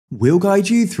We'll guide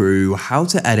you through how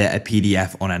to edit a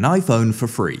PDF on an iPhone for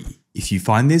free. If you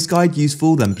find this guide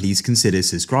useful, then please consider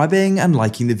subscribing and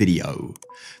liking the video.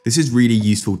 This is really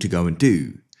useful to go and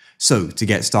do. So to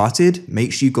get started,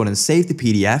 make sure you've gone and saved the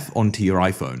PDF onto your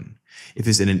iPhone. If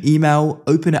it's in an email,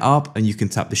 open it up and you can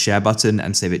tap the share button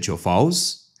and save it to your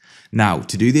files. Now,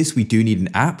 to do this, we do need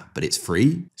an app, but it's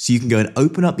free. So you can go and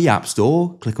open up the App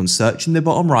Store, click on search in the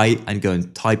bottom right and go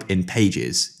and type in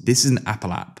Pages. This is an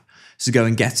Apple app. So go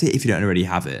and get it if you don't already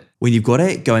have it. When you've got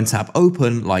it, go and tap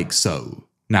open like so.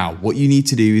 Now, what you need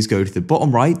to do is go to the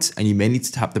bottom right and you may need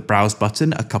to tap the browse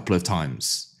button a couple of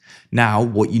times. Now,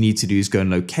 what you need to do is go and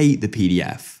locate the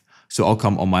PDF. So I'll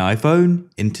come on my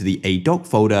iPhone into the A doc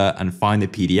folder and find the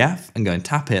PDF and go and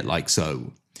tap it like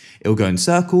so. It'll go in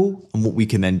circle, and what we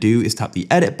can then do is tap the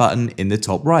edit button in the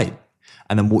top right.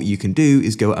 And then what you can do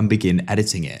is go and begin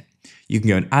editing it. You can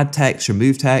go and add text,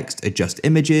 remove text, adjust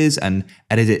images, and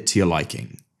edit it to your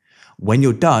liking. When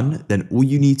you're done, then all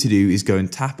you need to do is go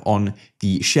and tap on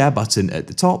the share button at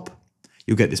the top.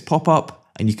 You'll get this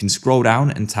pop-up, and you can scroll down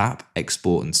and tap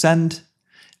export and send,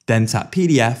 then tap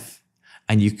PDF,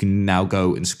 and you can now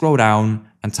go and scroll down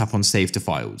and tap on save to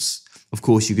files. Of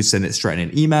course, you could send it straight in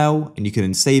an email, and you can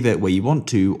then save it where you want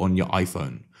to on your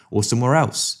iPhone or somewhere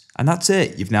else. And that's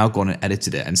it. You've now gone and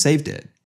edited it and saved it.